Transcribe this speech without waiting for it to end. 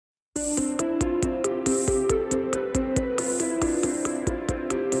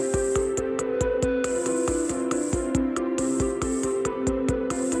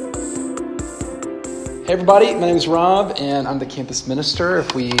Hey everybody, my name is Rob and I'm the campus minister,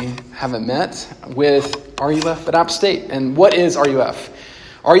 if we haven't met, with RUF at App State. And what is RUF?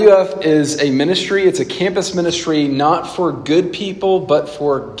 RUF is a ministry, it's a campus ministry not for good people, but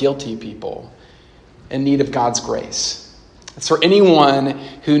for guilty people in need of God's grace. It's for anyone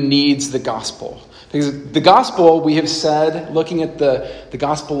who needs the gospel. Because the gospel, we have said, looking at the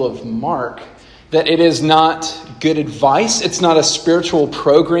gospel of Mark, that it is not good advice. It's not a spiritual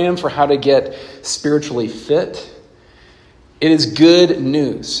program for how to get spiritually fit. It is good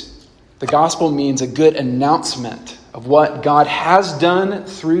news. The gospel means a good announcement of what God has done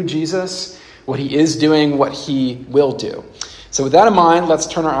through Jesus, what he is doing, what he will do. So with that in mind, let's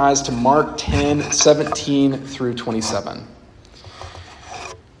turn our eyes to Mark 10:17 through 27.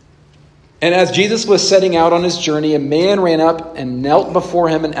 And as Jesus was setting out on his journey, a man ran up and knelt before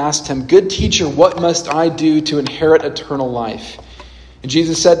him and asked him, "Good teacher, what must I do to inherit eternal life?" And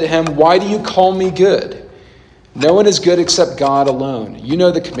Jesus said to him, "Why do you call me good? No one is good except God alone. You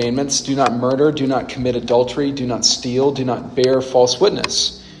know the commandments: do not murder, do not commit adultery, do not steal, do not bear false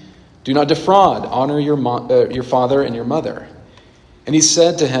witness, do not defraud, honor your father and your mother." And he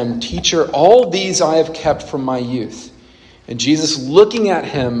said to him, "Teacher, all these I have kept from my youth." And Jesus, looking at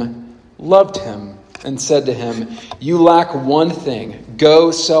him, loved him and said to him, "You lack one thing. Go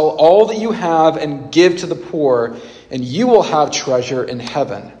sell all that you have and give to the poor, and you will have treasure in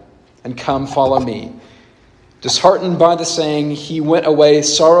heaven. And come, follow me." Disheartened by the saying, he went away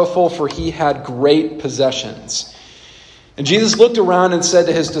sorrowful, for he had great possessions. And Jesus looked around and said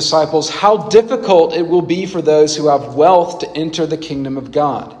to his disciples, "How difficult it will be for those who have wealth to enter the kingdom of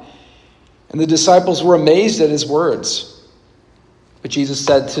God." And the disciples were amazed at his words. But Jesus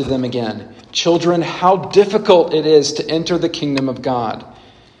said to them again, "Children, how difficult it is to enter the kingdom of God.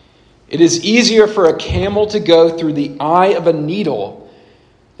 It is easier for a camel to go through the eye of a needle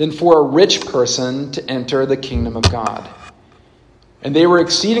than for a rich person to enter the kingdom of God." And they were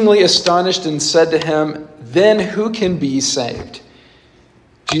exceedingly astonished and said to him, "Then who can be saved?"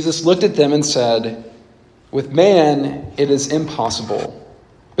 Jesus looked at them and said, "With man it is impossible,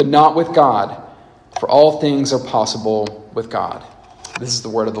 but not with God, for all things are possible with God." This is the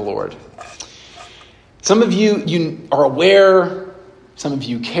word of the Lord. Some of you are aware, some of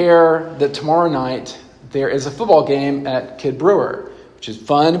you care, that tomorrow night there is a football game at Kidd Brewer, which is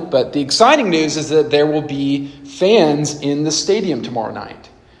fun, but the exciting news is that there will be fans in the stadium tomorrow night.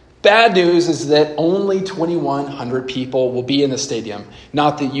 Bad news is that only 2,100 people will be in the stadium,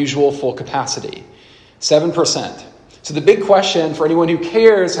 not the usual full capacity, 7%. So the big question for anyone who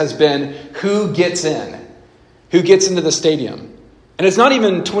cares has been, who gets in? Who gets into the stadium? And it's not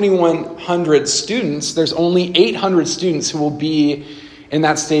even 2,100 students. There's only 800 students who will be in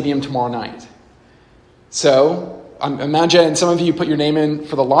that stadium tomorrow night. So imagine some of you put your name in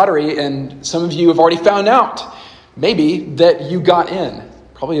for the lottery, and some of you have already found out, maybe, that you got in.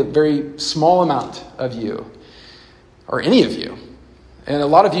 Probably a very small amount of you, or any of you. And a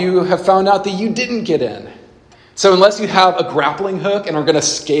lot of you have found out that you didn't get in. So unless you have a grappling hook and are going to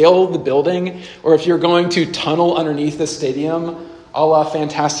scale the building, or if you're going to tunnel underneath the stadium, a la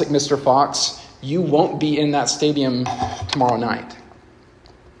Fantastic Mr. Fox, you won't be in that stadium tomorrow night.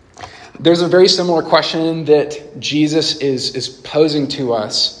 There's a very similar question that Jesus is posing to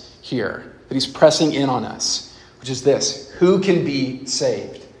us here, that he's pressing in on us, which is this: who can be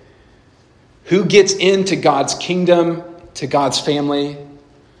saved? Who gets into God's kingdom, to God's family?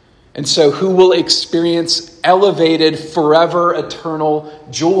 And so who will experience elevated, forever, eternal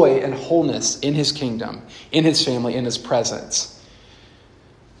joy and wholeness in his kingdom, in his family, in his presence?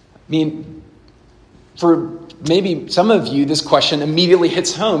 I mean, for maybe some of you, this question immediately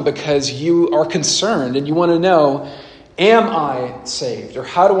hits home because you are concerned and you want to know, am I saved? Or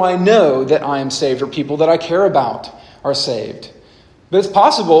how do I know that I am saved, or people that I care about are saved? But it's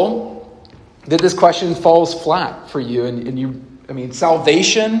possible that this question falls flat for you, and you,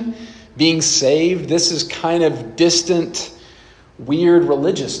 salvation, being saved, this is kind of distant, weird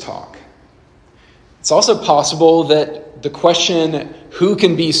religious talk. It's also possible that the question, who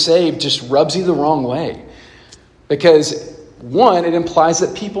can be saved, just rubs you the wrong way. Because, one, it implies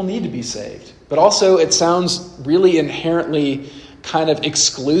that people need to be saved. But also, it sounds really inherently kind of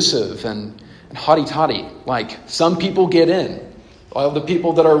exclusive and haughty-toddy. Like, some people get in. All the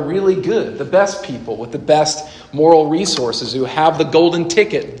people that are really good, the best people with the best moral resources, who have the golden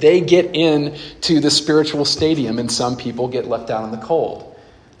ticket, they get in to the spiritual stadium, and some people get left out in the cold.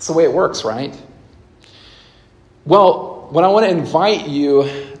 It's the way it works, right? Well, what I want to invite you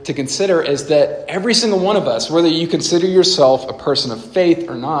to consider is that every single one of us, whether you consider yourself a person of faith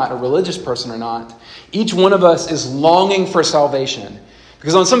or not, a religious person or not, each one of us is longing for salvation.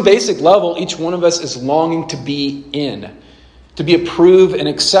 Because on some basic level, each one of us is longing to be in, to be approved and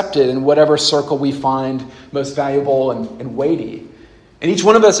accepted in whatever circle we find most valuable and weighty. And each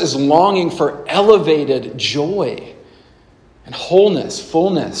one of us is longing for elevated joy and wholeness,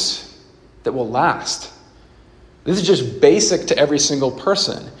 fullness that will last. This is just basic to every single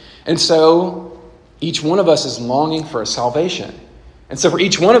person. And so each one of us is longing for a salvation. And so for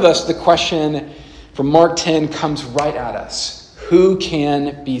each one of us, the question from Mark 10 comes right at us. Who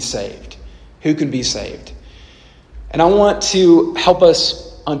can be saved? Who can be saved? And I want to help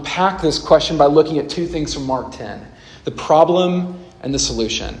us unpack this question by looking at two things from Mark 10. The problem and the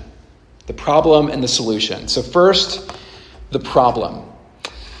solution. The problem and the solution. So first, the problem.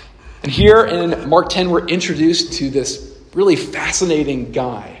 And here in Mark 10, we're introduced to this really fascinating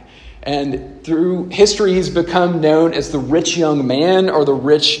guy. And through history, he's become known as the rich young man or the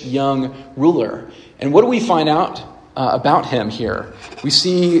rich young ruler. And what do we find out about him here? We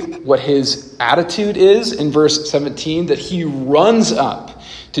see what his attitude is in verse 17, that he runs up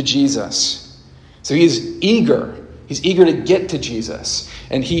to Jesus. So he's eager. He's eager to get to Jesus.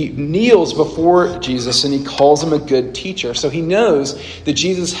 And he kneels before Jesus and he calls him a good teacher. So he knows that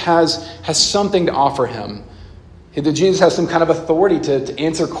Jesus has something to offer him. That Jesus has some kind of authority to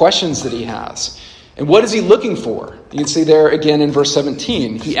answer questions that he has. And what is he looking for? You can see there again in verse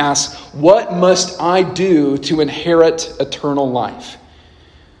 17. He asks, what must I do to inherit eternal life?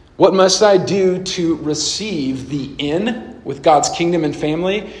 What must I do to receive the in with God's kingdom and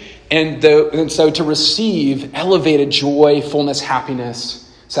family? And so to receive elevated joy, fullness,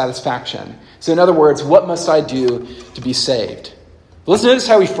 happiness, satisfaction. So in other words, what must I do to be saved? But let's notice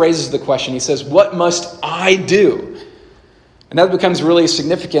how he phrases the question. He says, what must I do? And that becomes really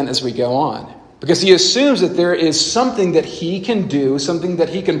significant as we go on. Because he assumes that there is something that he can do, something that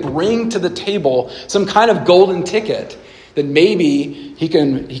he can bring to the table, some kind of golden ticket that maybe he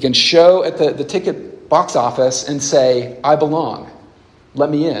can show at the ticket box office and say, I belong. Let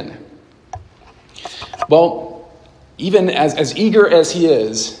me in. Well, even as eager as he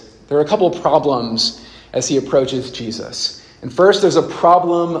is, there are a couple of problems as he approaches Jesus. And first, there's a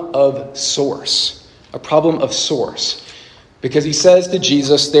problem of source. A problem of source. Because he says to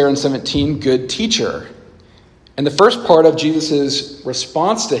Jesus there in 17, good teacher. And the first part of Jesus'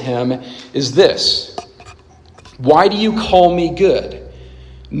 response to him is this. Why do you call me good?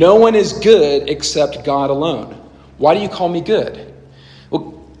 No one is good except God alone. Why do you call me good?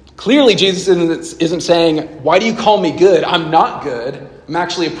 Well, clearly Jesus isn't saying, why do you call me good? I'm not good. I'm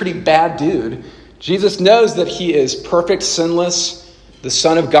actually a pretty bad dude. Jesus knows that he is perfect, sinless, the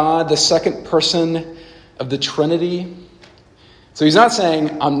Son of God, the second person of the Trinity. So he's not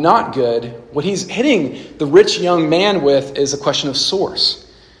saying, I'm not good. What he's hitting the rich young man with is a question of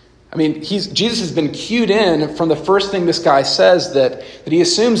source. I mean, Jesus has been cued in from the first thing this guy says that he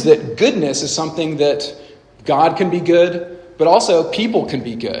assumes that goodness is something that God can be good, but also people can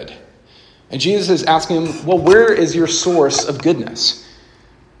be good. And Jesus is asking him, well, where is your source of goodness?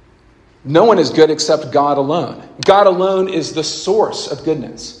 No one is good except God alone. God alone is the source of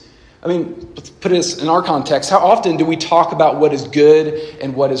goodness. I mean, let's put this in our context. How often do we talk about what is good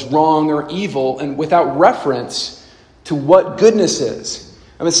and what is wrong or evil and without reference to what goodness is?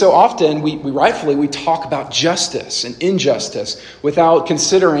 I mean, so often we rightfully talk about justice and injustice without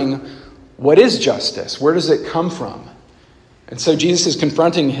considering what is justice? Where does it come from? And so Jesus is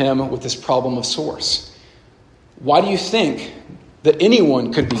confronting him with this problem of source. Why do you think that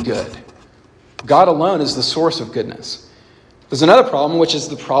anyone could be good? God alone is the source of goodness. There's another problem, which is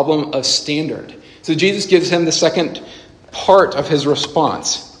the problem of standard. So Jesus gives him the second part of his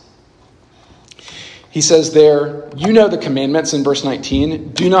response. He says there, you know the commandments in verse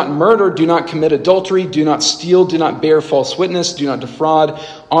 19. Do not murder, do not commit adultery, do not steal, do not bear false witness, do not defraud,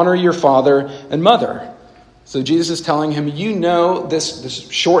 honor your father and mother. So Jesus is telling him, you know this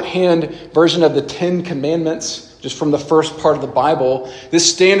shorthand version of the 10 commandments, just from the first part of the Bible,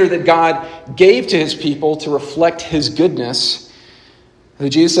 this standard that God gave to his people to reflect his goodness.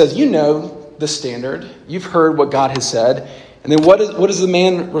 And Jesus says, you know the standard. You've heard what God has said. And then what does the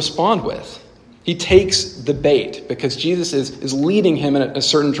man respond with? He takes the bait because Jesus is leading him in a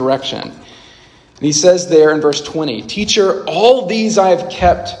certain direction. And he says there in verse 20, teacher, all these I have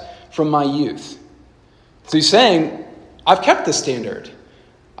kept from my youth. So he's saying, I've kept the standard.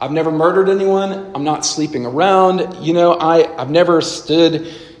 I've never murdered anyone. I'm not sleeping around. I've never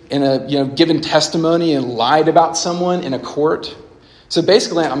stood in a, given testimony and lied about someone in a court. So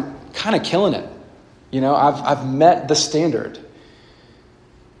basically, I'm kind of killing it. I've met the standard.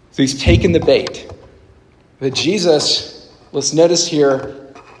 So he's taken the bait. But Jesus, let's notice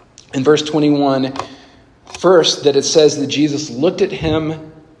here in verse 21, First, that it says that Jesus looked at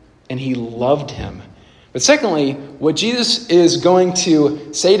him and he loved him. But secondly, what Jesus is going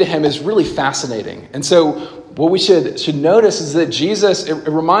to say to him is really fascinating. And so what we should notice is that Jesus, it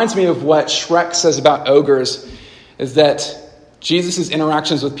reminds me of what Shrek says about ogres, is that Jesus'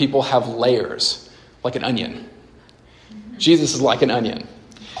 interactions with people have layers, like an onion. Jesus is like an onion.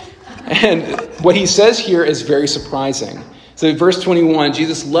 And what he says here is very surprising. So in verse 21,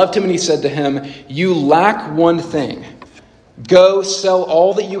 Jesus loved him and he said to him, "You lack one thing. Go sell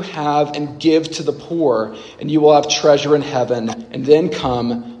all that you have and give to the poor, and you will have treasure in heaven, and then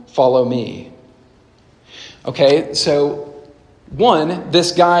come, follow me." Okay, so one,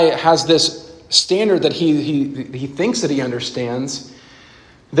 this guy has this standard that he thinks that he understands,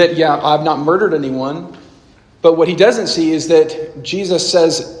 that, yeah, I've not murdered anyone. But what he doesn't see is that Jesus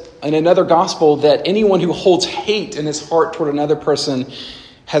says in another gospel that anyone who holds hate in his heart toward another person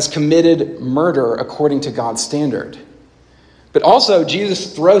has committed murder according to God's standard. But also,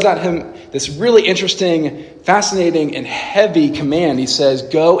 Jesus throws at him this really interesting, fascinating, and heavy command. He says,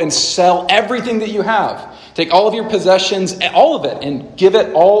 go and sell everything that you have. Take all of your possessions, all of it, and give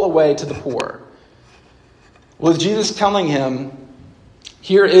it all away to the poor. With Jesus telling him,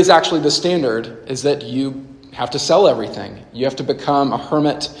 here is actually the standard, is that you have to sell everything. You have to become a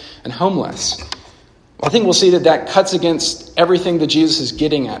hermit and homeless. I think we'll see that cuts against everything that Jesus is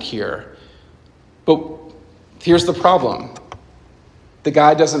getting at here. But here's the problem. The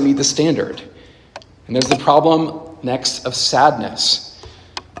guy doesn't meet the standard. And there's the problem next of sadness.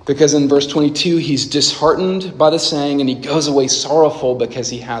 Because in verse 22, he's disheartened by the saying and he goes away sorrowful because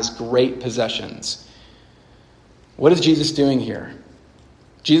he has great possessions. What is Jesus doing here?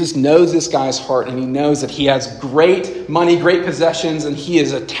 Jesus knows this guy's heart and he knows that he has great money, great possessions, and he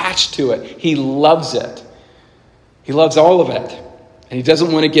is attached to it. He loves it. He loves all of it. And he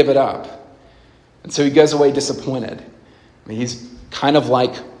doesn't want to give it up. And so he goes away disappointed. I mean, he's kind of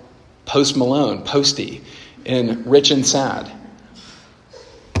like Post Malone, Posty, in Rich and Sad.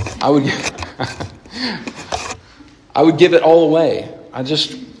 I would give it all away. I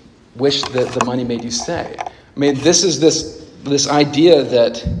just wish that the money made you stay. I mean, this is this idea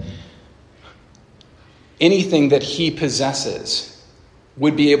that anything that he possesses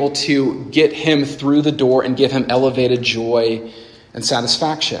would be able to get him through the door and give him elevated joy and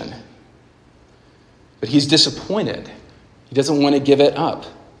satisfaction. But he's disappointed. He doesn't want to give it up.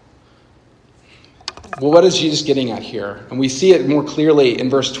 Well, what is Jesus getting at here? And we see it more clearly in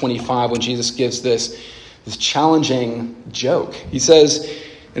verse 25 when Jesus gives this challenging joke. He says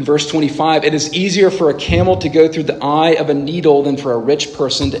in verse 25, "It is easier for a camel to go through the eye of a needle than for a rich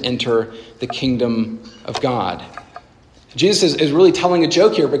person to enter the kingdom of God." Jesus is really telling a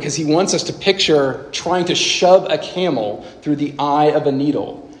joke here because he wants us to picture trying to shove a camel through the eye of a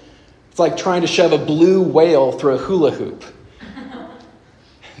needle. It's like trying to shove a blue whale through a hula hoop.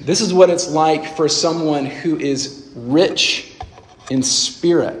 This is what it's like for someone who is rich in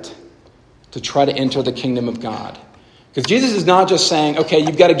spirit to try to enter the kingdom of God. Because Jesus is not just saying, okay,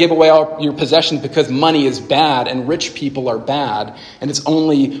 you've got to give away all your possessions because money is bad and rich people are bad, and it's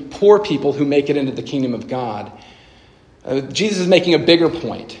only poor people who make it into the kingdom of God. Jesus is making a bigger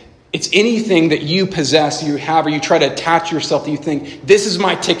point. It's anything that you possess, you have, or you try to attach yourself that you think, this is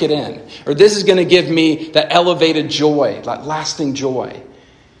my ticket in, or this is going to give me that elevated joy, that lasting joy.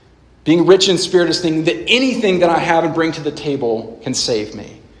 Being rich in spirit is thinking that anything that I have and bring to the table can save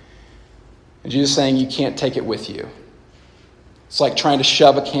me. And Jesus is saying you can't take it with you. It's like trying to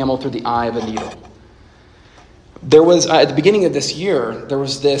shove a camel through the eye of a needle. There was, at the beginning of this year, there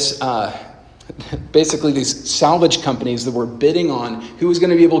was this, basically these salvage companies that were bidding on who was going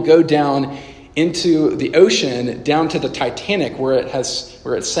to be able to go down into the ocean, down to the Titanic where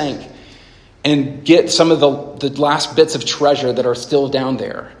it sank, and get some of the last bits of treasure that are still down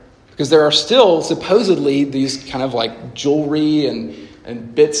there. Because there are still supposedly these kind of like jewelry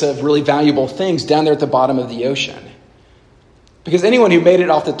and bits of really valuable things down there at the bottom of the ocean. Because anyone who made it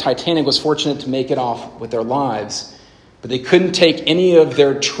off the Titanic was fortunate to make it off with their lives. But they couldn't take any of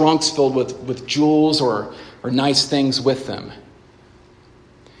their trunks filled with jewels or nice things with them.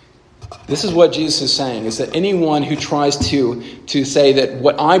 This is what Jesus is saying, is that anyone who tries to say that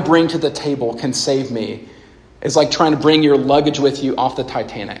what I bring to the table can save me is like trying to bring your luggage with you off the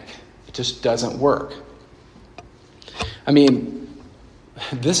Titanic. It just doesn't work. I mean,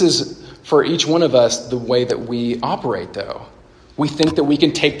 this is, for each one of us, the way that we operate, though. We think that we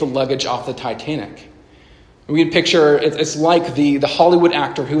can take the luggage off the Titanic. We can picture, it's like the Hollywood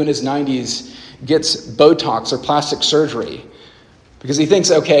actor who in his 90s gets Botox or plastic surgery because he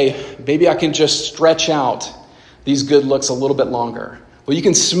thinks, okay, maybe I can just stretch out these good looks a little bit longer. Well, you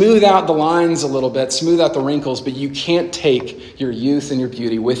can smooth out the lines a little bit, smooth out the wrinkles, but you can't take your youth and your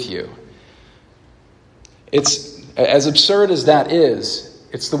beauty with you. It's as absurd as that is,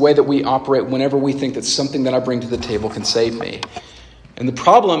 it's the way that we operate whenever we think that something that I bring to the table can save me. And the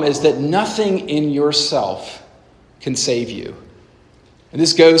problem is that nothing in yourself can save you. And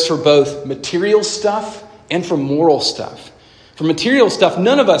this goes for both material stuff and for moral stuff. For material stuff,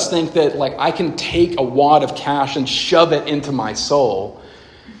 none of us think that I can take a wad of cash and shove it into my soul.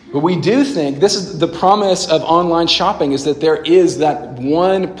 But we do think, this is the promise of online shopping, is that there is that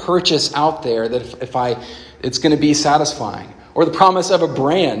one purchase out there that it's going to be satisfying. Or the promise of a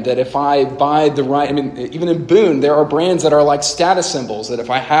brand that if I buy the right, even in Boone, there are brands that are like status symbols, that if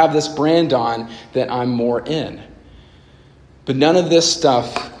I have this brand on, that I'm more in. But none of this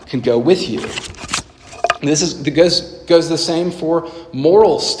stuff can go with you. And this goes the same for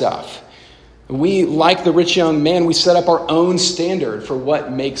moral stuff. We, like the rich young man, we set up our own standard for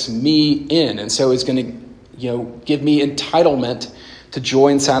what makes me in. And so it's going to, give me entitlement to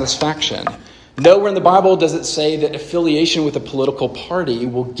joy and satisfaction. Nowhere in the Bible does it say that affiliation with a political party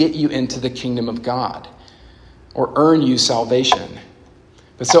will get you into the kingdom of God or earn you salvation.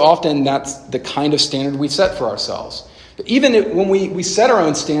 But so often that's the kind of standard we set for ourselves. But even when we set our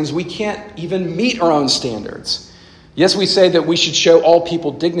own standards, we can't even meet our own standards. Yes, we say that we should show all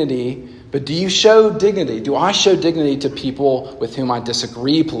people dignity, but do you show dignity? Do I show dignity to people with whom I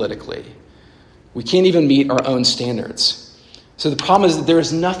disagree politically? We can't even meet our own standards. So the problem is that there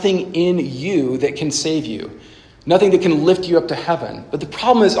is nothing in you that can save you, nothing that can lift you up to heaven. But the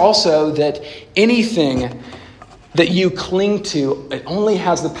problem is also that anything that you cling to, it only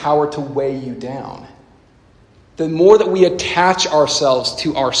has the power to weigh you down. The more that we attach ourselves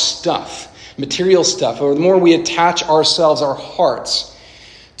to our stuff, material stuff, or the more we attach ourselves, our hearts,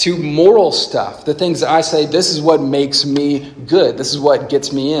 to moral stuff, the things that I say, this is what makes me good, this is what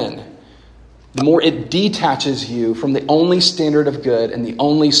gets me in, the more it detaches you from the only standard of good and the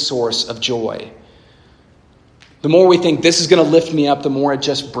only source of joy. The more we think this is going to lift me up, the more it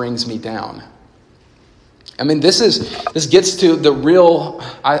just brings me down. This gets to the real,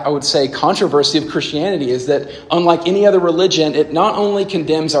 I would say, controversy of Christianity, is that unlike any other religion, it not only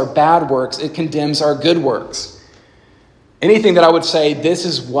condemns our bad works, it condemns our good works. Anything that I would say, this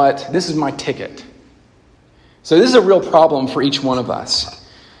is my ticket. So this is a real problem for each one of us.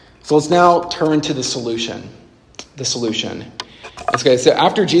 So let's now turn to the solution. Okay, so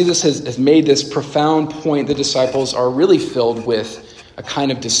after Jesus has made this profound point, the disciples are really filled with a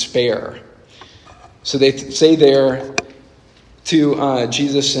kind of despair. So they say there to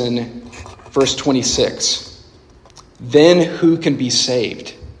Jesus in verse 26, then who can be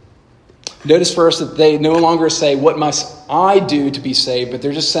saved? Notice first that they no longer say, what must I do to be saved? But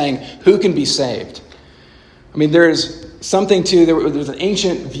they're just saying, who can be saved? There's something there's an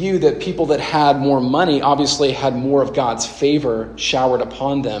ancient view that people that had more money obviously had more of God's favor showered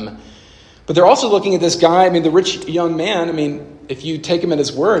upon them. But they're also looking at this guy, the rich young man, if you take him at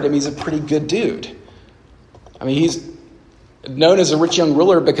his word, he's a pretty good dude. He's known as a rich young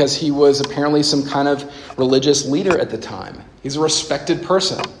ruler because he was apparently some kind of religious leader at the time. He's a respected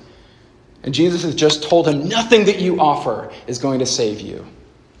person. And Jesus has just told him, nothing that you offer is going to save you.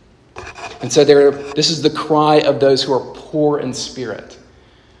 And so this is the cry of those who are poor in spirit.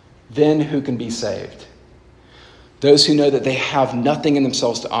 Then who can be saved? Those who know that they have nothing in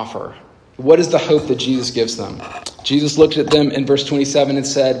themselves to offer. What is the hope that Jesus gives them? Jesus looked at them in verse 27 and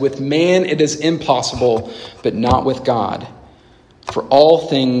said, with man it is impossible, but not with God. For all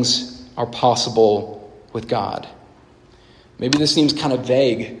things are possible with God. Maybe this seems kind of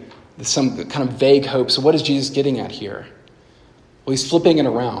vague. There's some kind of vague hope. So what is Jesus getting at here? Well, he's flipping it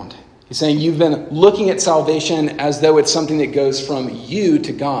around. He's saying you've been looking at salvation as though it's something that goes from you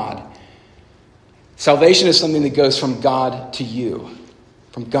to God. Salvation is something that goes from God to you,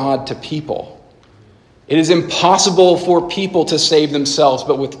 from God to people. It is impossible for people to save themselves,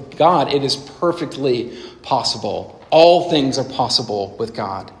 but with God, it is perfectly possible. All things are possible with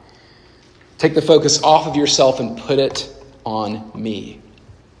God. Take the focus off of yourself and put it on me.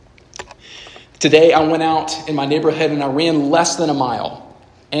 Today, I went out in my neighborhood and I ran less than a mile.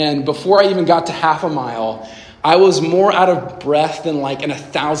 And before I even got to half a mile, I was more out of breath than an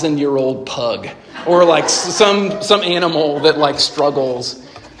 1,000-year-old pug or some animal that struggles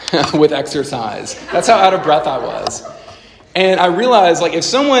with exercise. That's how out of breath I was. And I realized if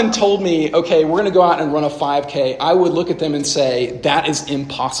someone told me, okay, we're going to go out and run a 5K, I would look at them and say, that is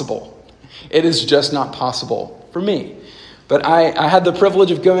impossible. It is just not possible for me. But I had the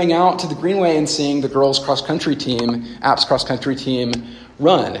privilege of going out to the Greenway and seeing the girls' cross-country team, Apps cross-country team,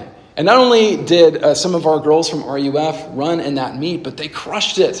 run. And not only did some of our girls from RUF run in that meet, but they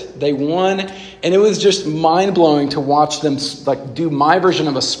crushed it. They won, and it was just mind-blowing to watch them do my version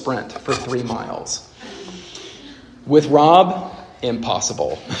of a sprint for 3 miles. With Rob,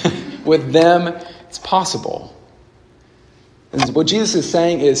 impossible. With them, it's possible. And what Jesus is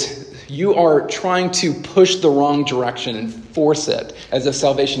saying is, you are trying to push the wrong direction and force it, as if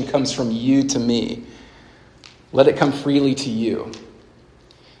salvation comes from you to me. Let it come freely to you.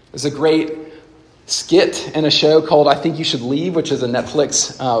 There's a great skit in a show called I Think You Should Leave, which is a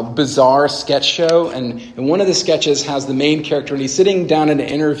Netflix bizarre sketch show. And one of the sketches has the main character, and he's sitting down in an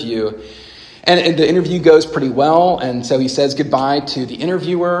interview. And the interview goes pretty well. And so he says goodbye to the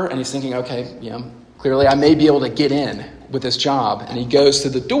interviewer. And he's thinking, okay, clearly I may be able to get in with this job. And he goes to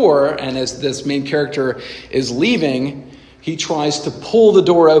the door. And as this main character is leaving, he tries to pull the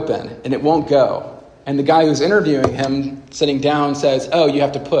door open, and it won't go. And the guy who's interviewing him, sitting down, says, oh, you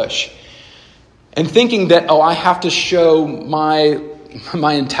have to push. And thinking that, I have to show my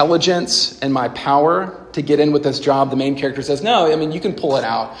intelligence and my power to get in with this job, the main character says, no, you can pull it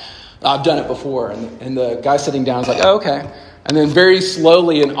out. I've done it before. And the guy sitting down is like, oh, okay. And then very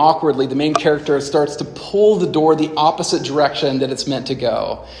slowly and awkwardly, the main character starts to pull the door the opposite direction that it's meant to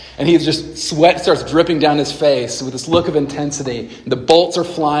go. And sweat starts dripping down his face with this look of intensity. The bolts are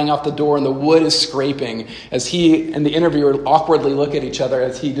flying off the door and the wood is scraping as he and the interviewer awkwardly look at each other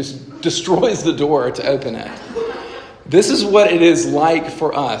as he just destroys the door to open it. This is what it is like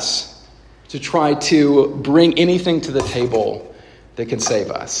for us to try to bring anything to the table that can save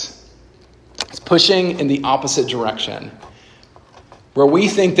us. It's pushing in the opposite direction. Where we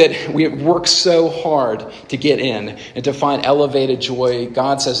think that we work so hard to get in and to find elevated joy,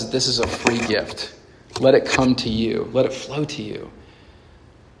 God says that this is a free gift. Let it come to you. Let it flow to you.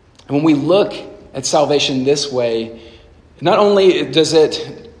 And when we look at salvation this way, not only does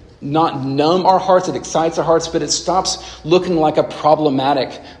it not numb our hearts, it excites our hearts, but it stops looking like a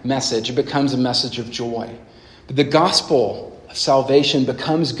problematic message. It becomes a message of joy. But the gospel of salvation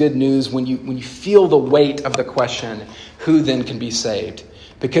becomes good news when you feel the weight of the question, who then can be saved?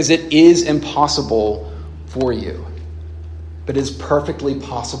 Because it is impossible for you, but it is perfectly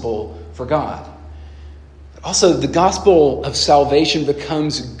possible for God. Also, the gospel of salvation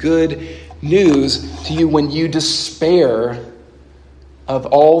becomes good news to you when you despair of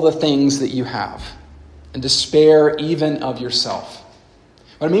all the things that you have and despair even of yourself.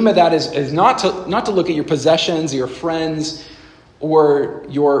 What I mean by that is not to look at your possessions or your friends or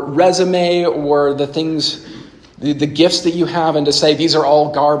your resume or the things, the gifts that you have, and to say these are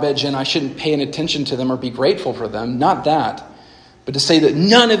all garbage and I shouldn't pay any attention to them or be grateful for them. Not that. But to say that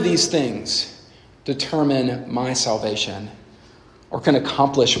none of these things determine my salvation or can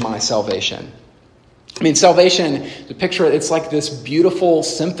accomplish my salvation. Salvation, to picture it, it's like this beautiful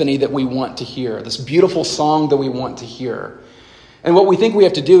symphony that we want to hear, this beautiful song that we want to hear. And what we think we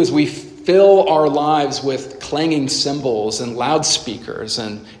have to do is we fill our lives with clanging cymbals and loudspeakers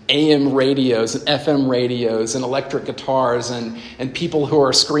and AM radios and FM radios and electric guitars and people who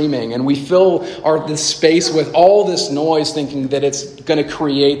are screaming. And we fill this space with all this noise thinking that it's going to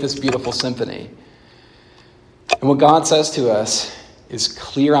create this beautiful symphony. And what God says to us is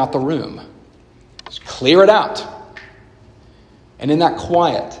clear out the room. Just clear it out. And in that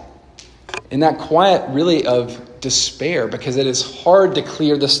quiet really of despair, because it is hard to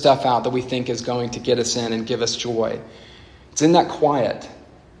clear the stuff out that we think is going to get us in and give us joy. It's in that quiet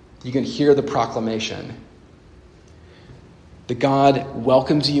you can hear the proclamation that God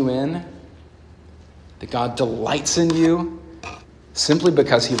welcomes you in, that God delights in you simply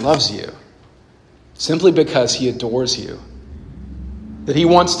because he loves you, simply because he adores you, that he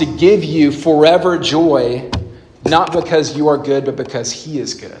wants to give you forever joy, not because you are good, but because he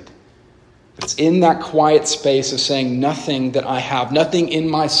is good. It's in that quiet space of saying nothing that I have, nothing in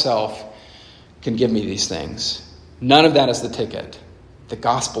myself can give me these things. None of that is the ticket. The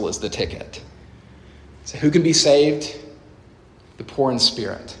gospel is the ticket. So who can be saved? The poor in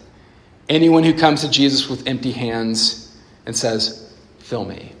spirit. Anyone who comes to Jesus with empty hands and says, fill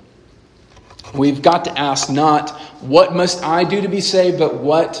me. We've got to ask not, what must I do to be saved, but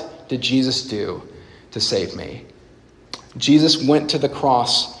what did Jesus do to save me? Jesus went to the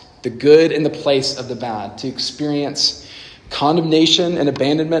cross, the good in the place of the bad, to experience condemnation and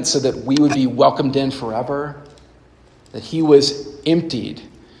abandonment so that we would be welcomed in forever, that he was emptied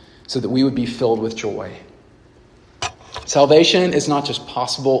so that we would be filled with joy. Salvation is not just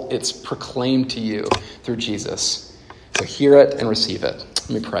possible, it's proclaimed to you through Jesus. So hear it and receive it. Let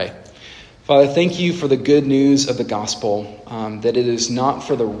me pray. Father, thank you for the good news of the gospel, that it is not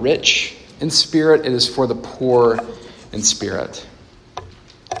for the rich in spirit, it is for the poor in spirit.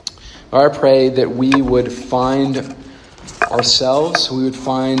 Lord, I pray that we would find ourselves, we would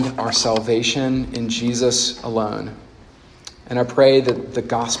find our salvation in Jesus alone. And I pray that the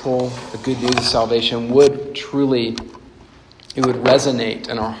gospel, the good news of salvation would truly, it would resonate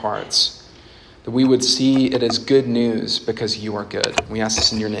in our hearts. That we would see it as good news because you are good. We ask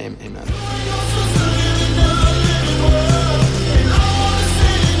this in your name. Amen.